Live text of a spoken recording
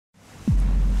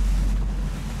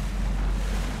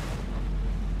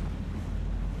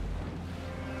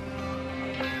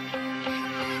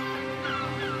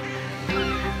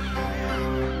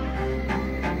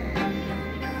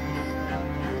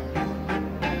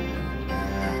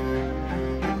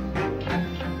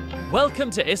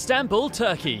Welcome to Istanbul,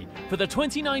 Turkey, for the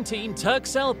 2019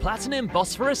 Turkcell Platinum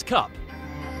Bosphorus Cup.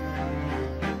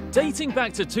 Dating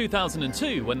back to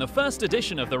 2002, when the first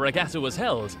edition of the regatta was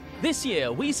held, this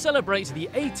year we celebrate the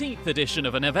 18th edition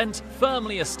of an event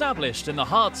firmly established in the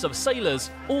hearts of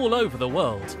sailors all over the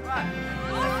world.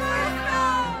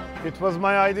 It was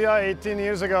my idea 18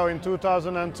 years ago in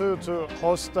 2002 to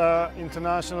host an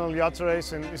international yacht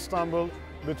race in Istanbul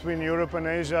between Europe and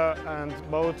Asia, and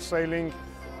boat sailing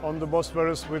on the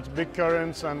Bosphorus with big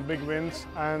currents and big winds.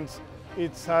 And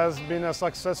it has been a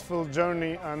successful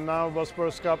journey, and now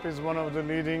Bosphorus Cup is one of the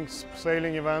leading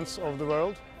sailing events of the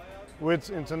world,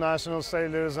 with international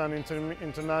sailors and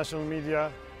international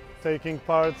media taking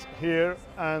part here,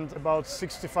 and about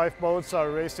 65 boats are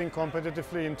racing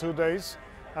competitively in 2 days.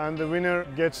 And the winner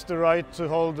gets the right to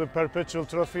hold the perpetual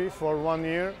trophy for 1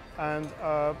 year. And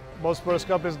Bosphorus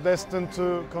Cup is destined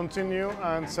to continue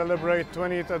and celebrate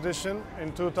 20th edition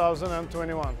in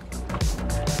 2021.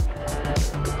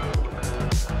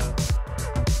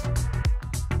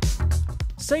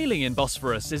 Sailing in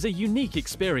Bosphorus is a unique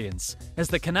experience, as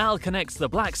the canal connects the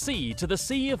Black Sea to the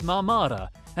Sea of Marmara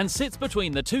and sits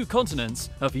between the two continents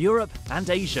of Europe and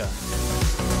Asia.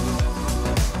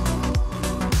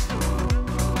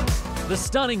 The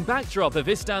stunning backdrop of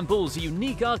Istanbul's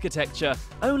unique architecture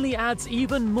only adds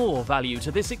even more value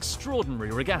to this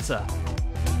extraordinary regatta.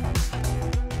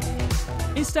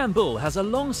 Istanbul has a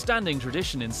long-standing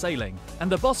tradition in sailing, and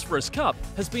the Bosphorus Cup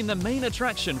has been the main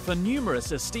attraction for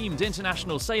numerous esteemed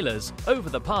international sailors over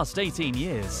the past 18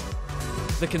 years.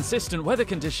 The consistent weather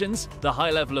conditions, the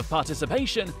high level of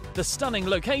participation, the stunning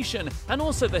location, and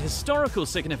also the historical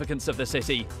significance of the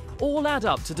city all add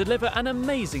up to deliver an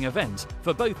amazing event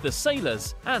for both the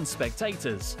sailors and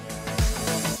spectators.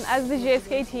 As the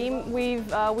GSK team, we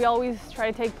always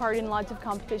try to take part in lots of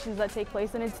competitions that take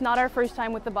place, and it's not our first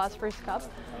time with the Bosphorus Cup.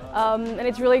 And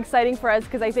it's really exciting for us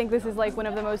because I think this is like one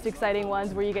of the most exciting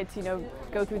ones where you get to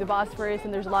go through the Bosphorus,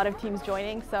 and there's a lot of teams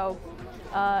joining. So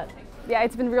yeah,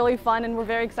 it's been really fun, and we're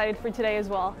very excited for today as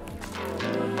well.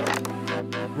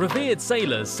 Revered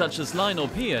sailors such as Lionel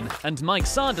Pearn and Mike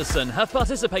Sanderson have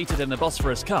participated in the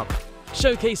Bosphorus Cup,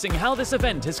 showcasing how this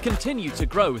event has continued to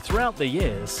grow throughout the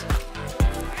years.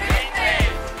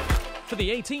 For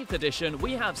the 18th edition,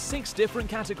 we have 6 different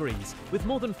categories, with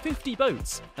more than 50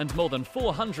 boats and more than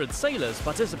 400 sailors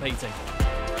participating.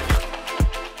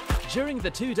 During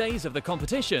the 2 days of the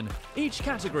competition, each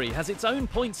category has its own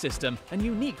point system and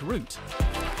unique route.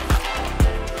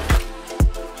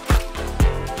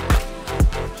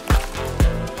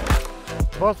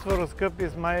 Bosphorus Cup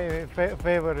is my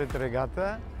favorite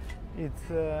regatta. It's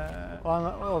one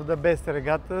of the best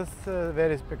regattas,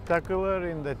 very spectacular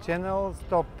in the channels,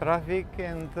 top traffic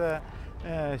and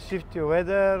shifty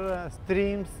weather,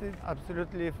 streams. It's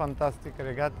absolutely fantastic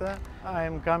regatta. I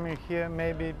am coming here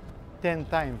maybe 10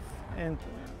 times, and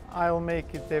I will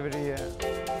make it every year.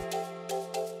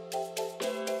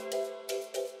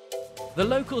 The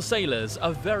local sailors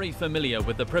are very familiar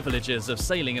with the privileges of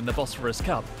sailing in the Bosphorus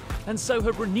Cup, and so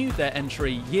have renewed their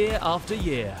entry year after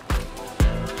year.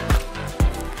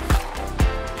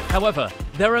 However,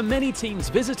 there are many teams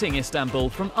visiting Istanbul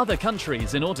from other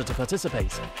countries in order to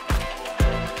participate.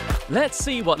 Let's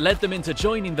see what led them into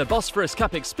joining the Bosphorus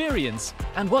Cup experience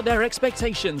and what their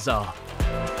expectations are.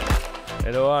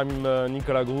 Hello, I'm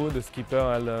Nicolas Grou, the skipper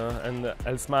and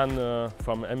helmsman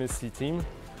from MSC team.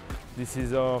 This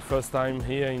is our first time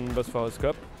here in Bosphorus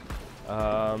Cup.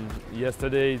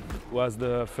 Yesterday was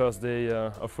the first day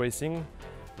of racing.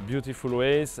 Beautiful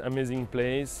race, amazing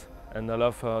place, and a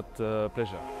lot of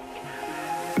pleasure.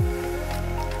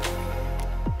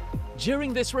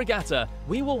 During this regatta,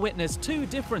 we will witness 2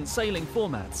 different sailing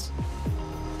formats: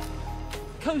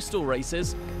 coastal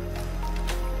races,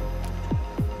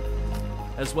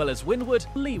 as well as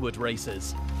windward-leeward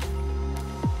races.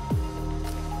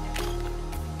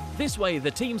 This way, the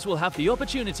teams will have the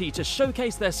opportunity to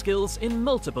showcase their skills in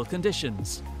multiple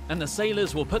conditions, and the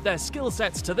sailors will put their skill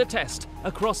sets to the test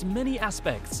across many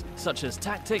aspects, such as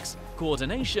tactics,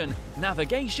 coordination,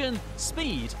 navigation,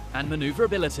 speed, and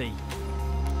maneuverability.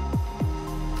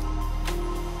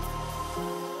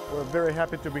 We're very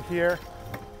happy to be here.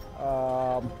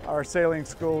 Our sailing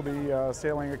school, the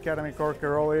Sailing Academy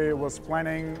Korkaroli, was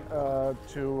planning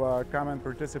to come and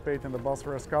participate in the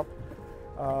Bosphorus Cup.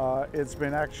 It's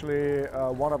been actually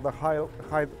one of the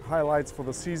highlights for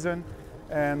the season,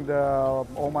 and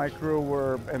all my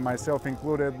crew and myself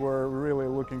included, were really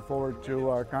looking forward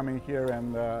to coming here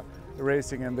and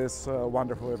racing in this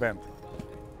wonderful event.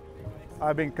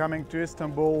 I've been coming to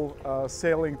Istanbul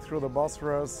sailing through the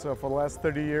Bosphorus for the last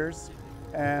 30 years,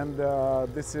 and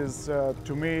this is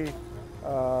to me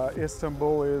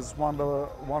Istanbul is one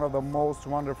of the most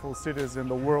wonderful cities in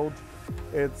the world.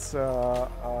 It's not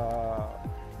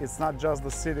just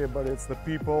the city, but it's the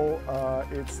people.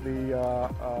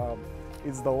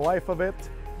 It's the life of it,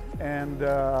 and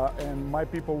my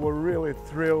people were really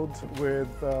thrilled with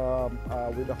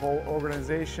the whole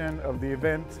organization of the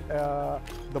event,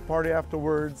 the party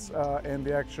afterwards, and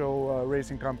the actual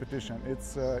racing competition.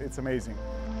 It's amazing.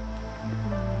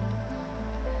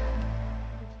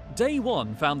 Day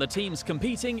one found the teams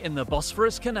competing in the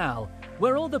Bosphorus Canal,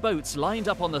 where all the boats lined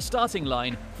up on the starting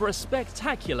line for a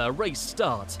spectacular race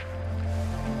start.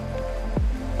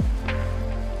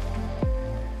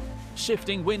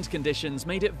 Shifting wind conditions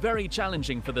made it very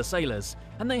challenging for the sailors,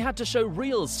 and they had to show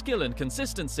real skill and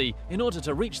consistency in order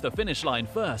to reach the finish line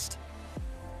first.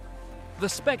 The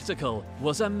spectacle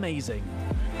was amazing.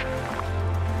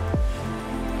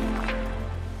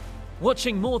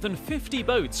 Watching more than 50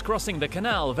 boats crossing the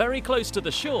canal very close to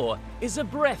the shore is a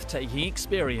breathtaking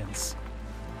experience.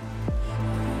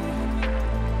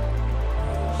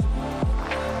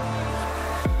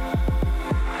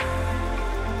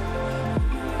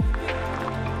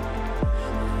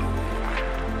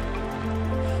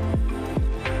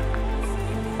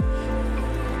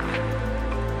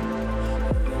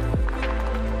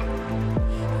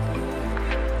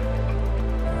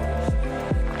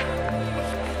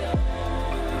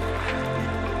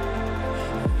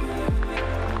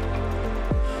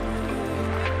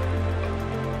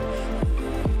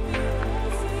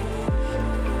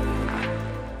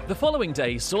 The following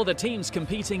day saw the teams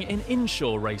competing in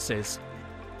inshore races.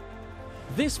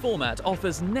 This format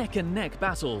offers neck-and-neck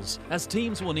battles, as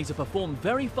teams will need to perform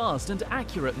very fast and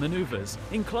accurate maneuvers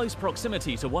in close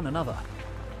proximity to one another.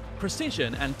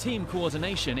 Precision and team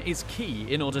coordination is key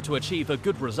in order to achieve a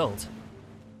good result.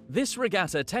 This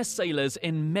regatta tests sailors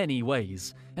in many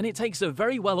ways, and it takes a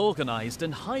very well-organized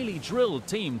and highly drilled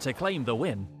team to claim the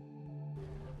win.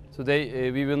 Today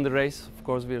we win the race. Of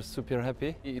course, we are super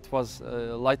happy. It was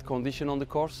a light condition on the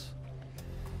course.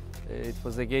 It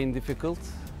was again difficult,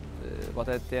 but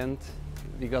at the end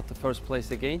we got the first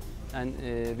place again,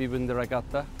 and we win the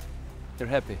regatta. We're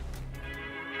happy.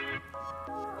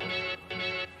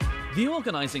 The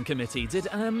organising committee did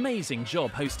an amazing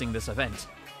job hosting this event.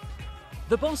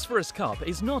 The Bosphorus Cup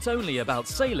is not only about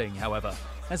sailing, however,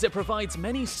 as it provides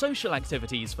many social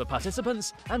activities for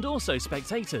participants and also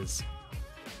spectators.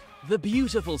 The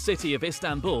beautiful city of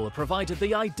Istanbul provided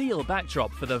the ideal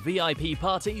backdrop for the VIP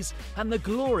parties and the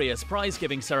glorious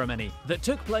prize-giving ceremony that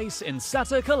took place in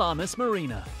Sata Kalamis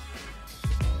Marina.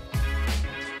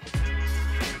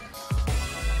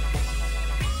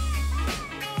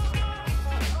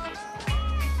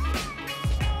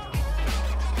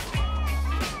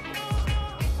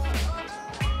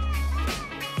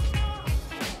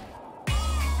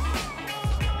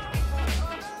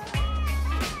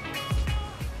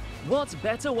 What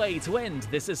better way to end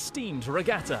this esteemed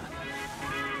regatta?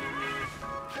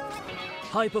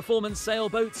 High-performance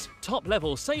sailboats,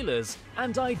 top-level sailors,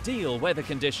 and ideal weather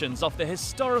conditions off the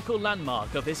historical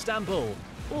landmark of Istanbul,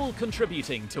 all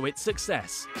contributing to its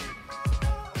success.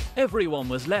 Everyone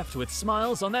was left with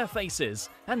smiles on their faces,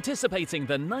 anticipating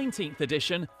the 19th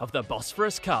edition of the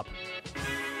Bosphorus Cup.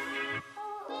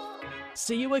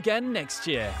 See you again next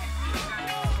year.